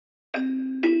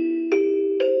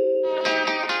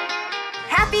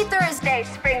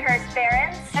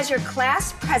As your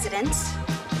class president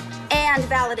and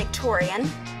valedictorian,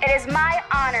 it is my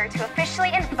honor to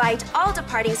officially invite all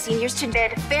departing seniors to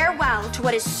bid farewell to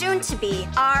what is soon to be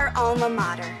our alma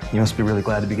mater. You must be really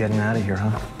glad to be getting out of here,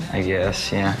 huh? I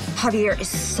guess, yeah. Javier is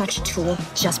such a tool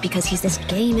just because he's this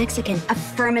gay Mexican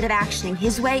affirmative actioning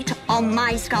his way to all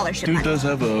my scholarship Dude money. does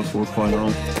have a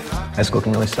 4.0. High school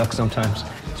can really suck sometimes,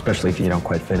 especially if you don't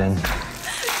quite fit in.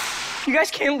 You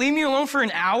guys can't leave me alone for an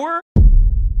hour?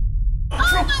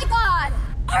 Oh my God!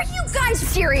 Are you guys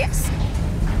serious?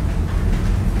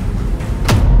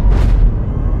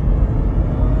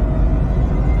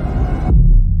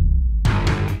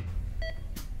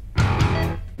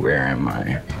 Where am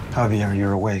I? Javier,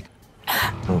 you're awake.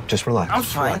 Oh, just relax. I'm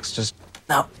fine. Relax. Just.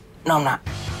 No, I'm not.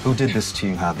 Who did this to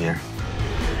you, Javier?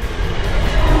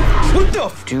 What the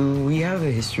f? Do we have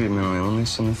a history of mental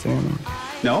illness in the family?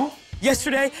 No?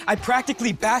 Yesterday, I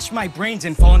practically bashed my brains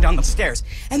in falling down the stairs.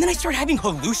 And then I started having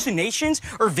hallucinations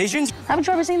or visions. Haven't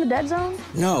you ever seen The Dead Zone?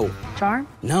 No. Charm?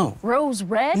 No. Rose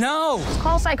Red? No. It's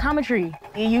called psychometry.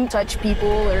 You touch people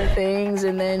or things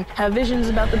and then have visions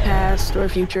about the past or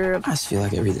future. I just feel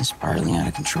like everything's spiraling out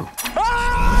of control.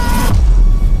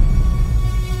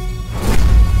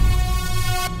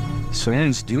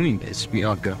 Someone's doing this,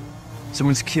 Bianca.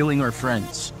 Someone's killing our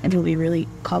friends. And do we really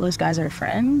call those guys our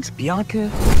friends? Bianca?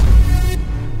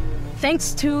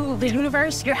 Thanks to the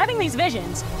universe, you're having these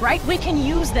visions, right? We can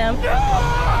use them.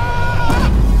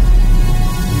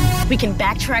 We can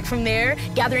backtrack from there,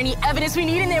 gather any evidence we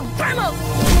need, and then Primo!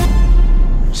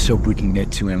 So we can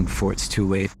get to him before it's too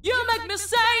late. You make me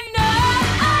say no.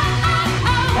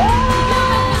 You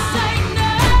make me say no.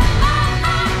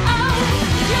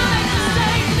 You make me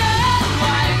say no.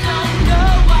 I don't know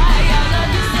why I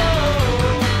love you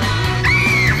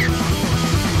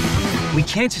so. We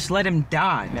can't just let him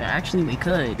die. Actually, we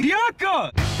could.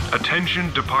 Bianca! Attention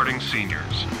departing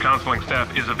seniors. Counseling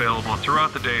staff is available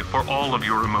throughout the day for all of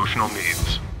your emotional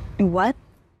needs. What?